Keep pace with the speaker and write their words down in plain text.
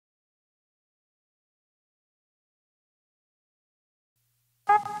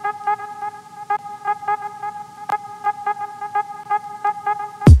Yo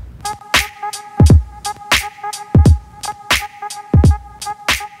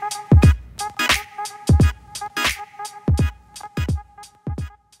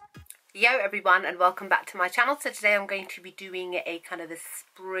everyone, and welcome back to my channel. So today I'm going to be doing a kind of a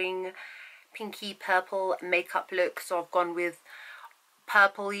spring pinky purple makeup look. So I've gone with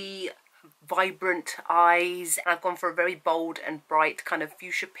purpley vibrant eyes. I've gone for a very bold and bright kind of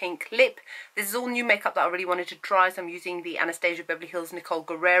fuchsia pink lip. This is all new makeup that I really wanted to try, so I'm using the Anastasia Beverly Hills Nicole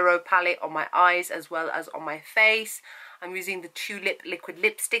Guerriero palette on my eyes as well as on my face. I'm using the Tulip liquid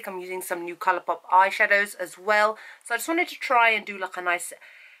lipstick. I'm using some new Colourpop eyeshadows as well. So I just wanted to try and do like a nice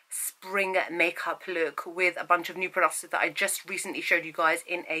spring makeup look with a bunch of new products that I just recently showed you guys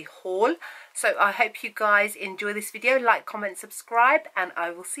in a haul. So I hope you guys enjoy this video. Like, comment, subscribe, and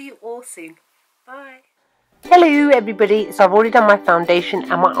I will see you all soon. Bye. Hello everybody, so I've already done my foundation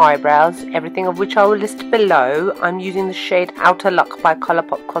and my eyebrows, everything of which I will list below. I'm using the shade Outta Luck by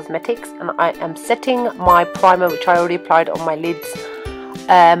Colourpop Cosmetics, and I am setting my primer, which I already applied on my lids,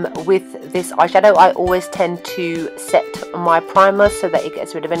 with this eyeshadow. I always tend to set my primer so that it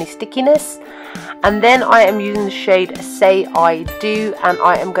gets rid of any stickiness. And then I am using the shade Say I Do, and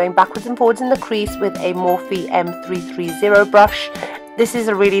I am going backwards and forwards in the crease with a Morphe M330 brush. This is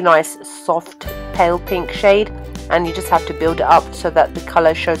a really nice soft pale pink shade, and you just have to build it up so that the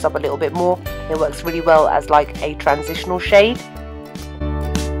colour shows up a little bit more. It works really well as like a transitional shade.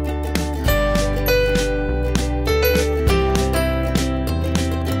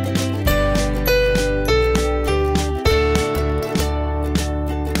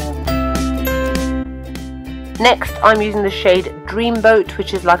 Next, I'm using the shade Dreamboat,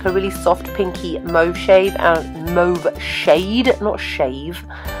 which is like a really soft pinky mauve shade, not shave.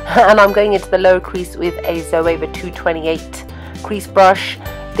 And I'm going into the lower crease with a Zoeva 228 crease brush.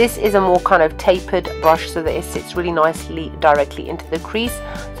 This is a more kind of tapered brush so that it sits really nicely directly into the crease.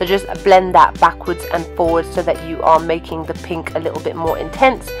 So just blend that backwards and forwards so that you are making the pink a little bit more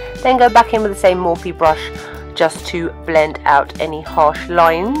intense. Then go back in with the same Morphe brush just to blend out any harsh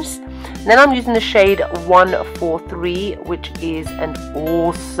lines. Then I'm using the shade 143, which is an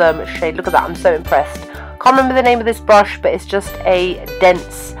awesome shade. Look at that, I'm so impressed. Can't remember the name of this brush, but it's just a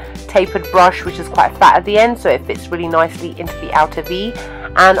dense tapered brush which is quite fat at the end, so it fits really nicely into the outer V.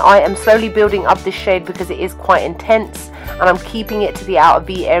 And I am slowly building up this shade because it is quite intense, and I'm keeping it to the outer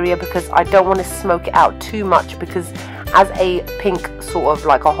V area because I don't want to smoke it out too much, because as a pink, sort of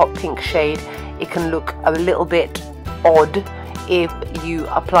like a hot pink shade, it can look a little bit odd if you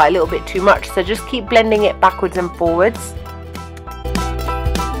apply a little bit too much. So just keep blending it backwards and forwards.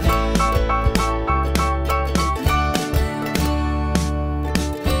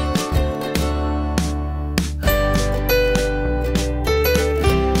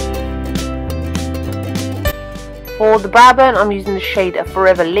 For the brow bone, I'm using the shade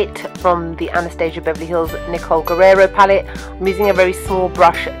Forever Lit from the Anastasia Beverly Hills Nicole Guerriero palette. I'm using a very small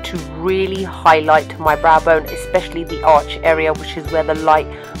brush to really highlight my brow bone, especially the arch area, which is where the light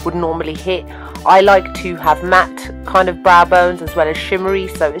would normally hit. I like to have matte kind of brow bones as well as shimmery,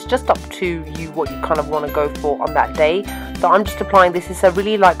 so it's just up to you what you kind of want to go for on that day. So I'm just applying this. It's a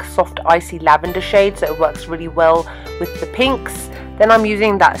really like soft icy lavender shade, so it works really well with the pinks. Then I'm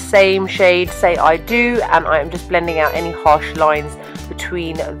using that same shade, Say I Do, and I am just blending out any harsh lines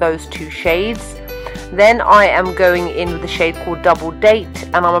between those two shades. Then I am going in with a shade called Double Date,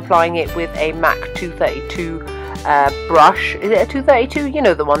 and I'm applying it with a MAC 232 brush. Is it a 232? You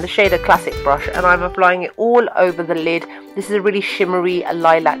know the one, the Shader Classic brush, and I'm applying it all over the lid. This is a really shimmery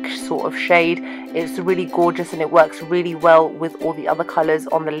lilac sort of shade. It's really gorgeous, and it works really well with all the other colours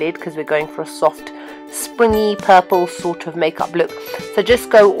on the lid because we're going for a soft springy purple sort of makeup look. So just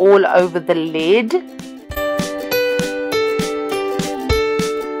go all over the lid.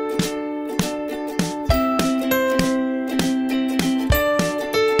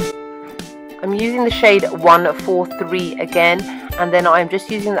 I'm using the shade 143 again, and then I'm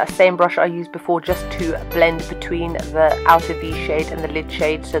just using that same brush I used before just to blend between the outer V shade and the lid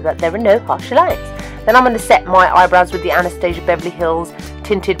shade so that there are no harsh lines. Then I'm going to set my eyebrows with the Anastasia Beverly Hills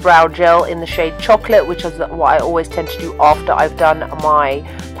Tinted Brow Gel in the shade Chocolate, which is what I always tend to do after I've done my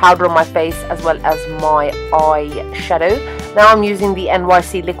powder on my face as well as my eyeshadow. Now I'm using the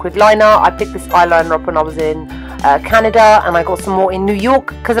NYC liquid liner. I picked this eyeliner up when I was in Canada, and I got some more in New York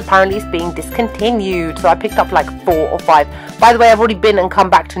because apparently it's being discontinued. So I picked up like 4 or 5. By the way, I've already been and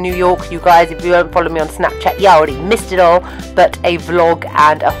come back to New York. You guys, if you don't follow me on Snapchat, you already missed it all. But a vlog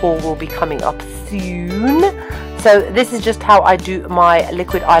and a haul will be coming up soon. So this is just how I do my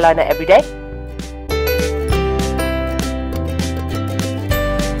liquid eyeliner every day.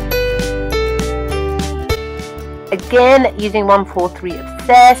 again using 143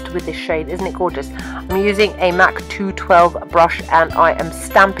 Obsessed with this shade. Isn't it gorgeous? I'm using a MAC 212 brush and I am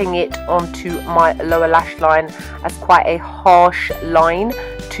stamping it onto my lower lash line as quite a harsh line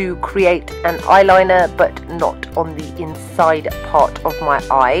to create an eyeliner, but not on the inside part of my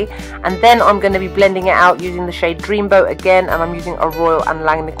eye. And then I'm going to be blending it out using the shade Dreamboat again, and I'm using a Royal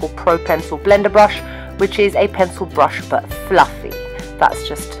 & Nicole Pro Pencil Blender brush, which is a pencil brush but fluffy. That's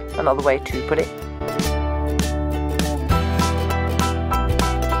just another way to put it.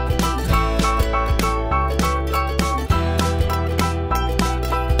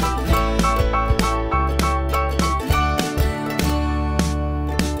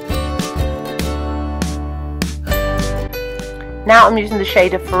 Now I'm using the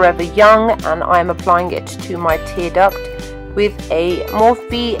shade of Forever Young and I'm applying it to my tear duct with a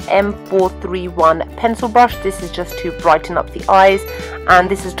Morphe M431 pencil brush. This is just to brighten up the eyes, and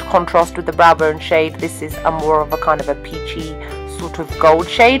this is to contrast with the brow bone shade. This is a more of a kind of a peachy sort of gold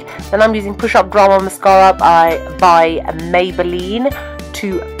shade. Then I'm using Push Up Drama Mascara by Maybelline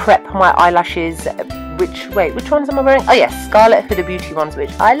to prep my eyelashes. Which ones am I wearing? Oh yes, Scarlet Huda Beauty ones,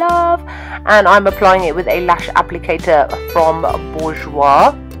 which I love. And I'm applying it with a lash applicator from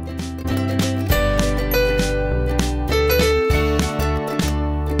Bourjois.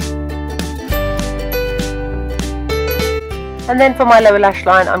 And then for my lower lash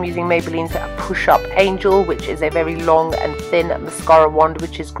line, I'm using Maybelline's Push Up Angel, which is a very long and thin mascara wand,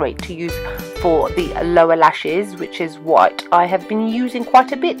 which is great to use for the lower lashes, which is what I have been using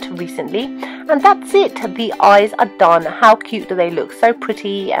quite a bit recently. And that's it. The eyes are done. How cute do they look? So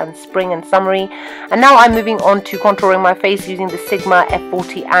pretty and spring and summery. And now I'm moving on to contouring my face using the Sigma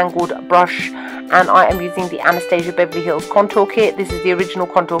F40 angled brush, and I am using the Anastasia Beverly Hills contour kit. This is the original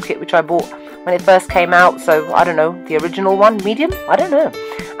contour kit which I bought when it first came out, so I don't know, the original one, medium, I don't know.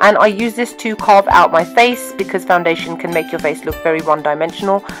 And I use this to carve out my face because foundation can make your face look very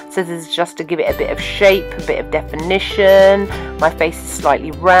one-dimensional, so this is just to give it a bit of shape, a bit of definition. My face is slightly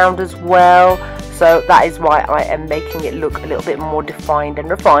round as well, so that is why I am making it look a little bit more defined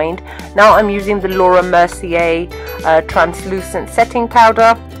and refined. Now I'm using the Laura Mercier translucent setting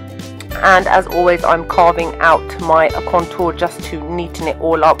powder, and as always I'm carving out my contour just to neaten it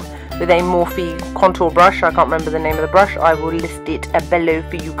all up with a Morphe contour brush. I can't remember the name of the brush. I will list it below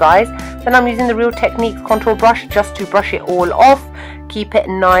for you guys. Then I'm using the Real Techniques contour brush just to brush it all off, keep it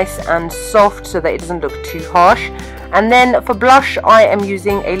nice and soft so that it doesn't look too harsh. And then for blush, I am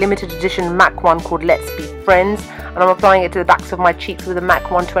using a limited edition MAC one called Let's Be Friends, and I'm applying it to the backs of my cheeks with a MAC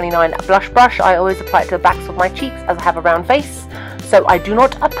 129 blush brush. I always apply it to the backs of my cheeks as I have a round face, so I do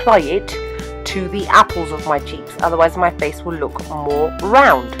not apply it to the apples of my cheeks, otherwise my face will look more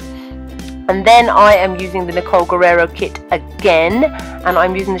round. And then I am using the Nicole Guerriero kit again, and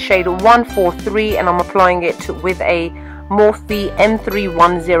I'm using the shade 143, and I'm applying it with a Morphe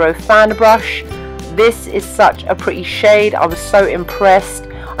M310 fan brush. This is such a pretty shade. I was so impressed.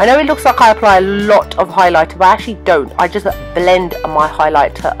 I know it looks like I apply a lot of highlighter, but I actually don't. I just blend my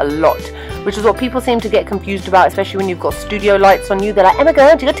highlighter a lot, which is what people seem to get confused about, especially when you've got studio lights on you. They're like, oh my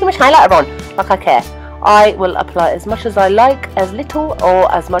god, you got too much highlighter on. Like, I care. I will apply as much as I like, as little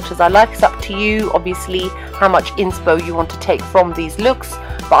or as much as I like. It's up to you, obviously, how much inspo you want to take from these looks,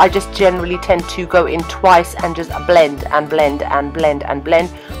 but I just generally tend to go in twice and just blend and blend and blend and blend,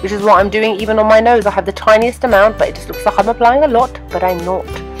 which is what I'm doing even on my nose. I have the tiniest amount, but it just looks like I'm applying a lot, but I'm not.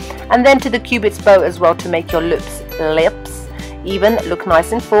 And then to the Cupid's bow as well, to make your lips even look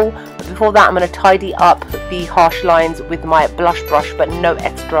nice and full. But before that, I'm going to tidy up the harsh lines with my blush brush, but no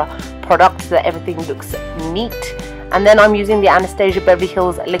extra product, so that everything looks neat. And then I'm using the Anastasia Beverly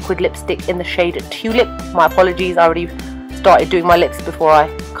Hills liquid lipstick in the shade Tulip. My apologies, I already started doing my lips before I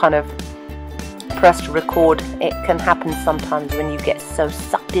kind of pressed record. It can happen sometimes when you get so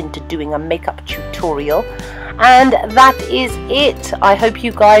sucked into doing a makeup tutorial. And that is it. I hope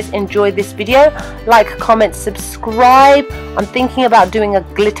you guys enjoyed this video. Like, comment, subscribe. I'm thinking about doing a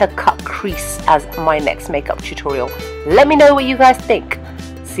glitter cut crease as my next makeup tutorial. Let me know what you guys think.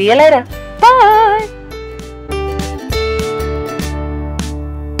 See you later. Bye.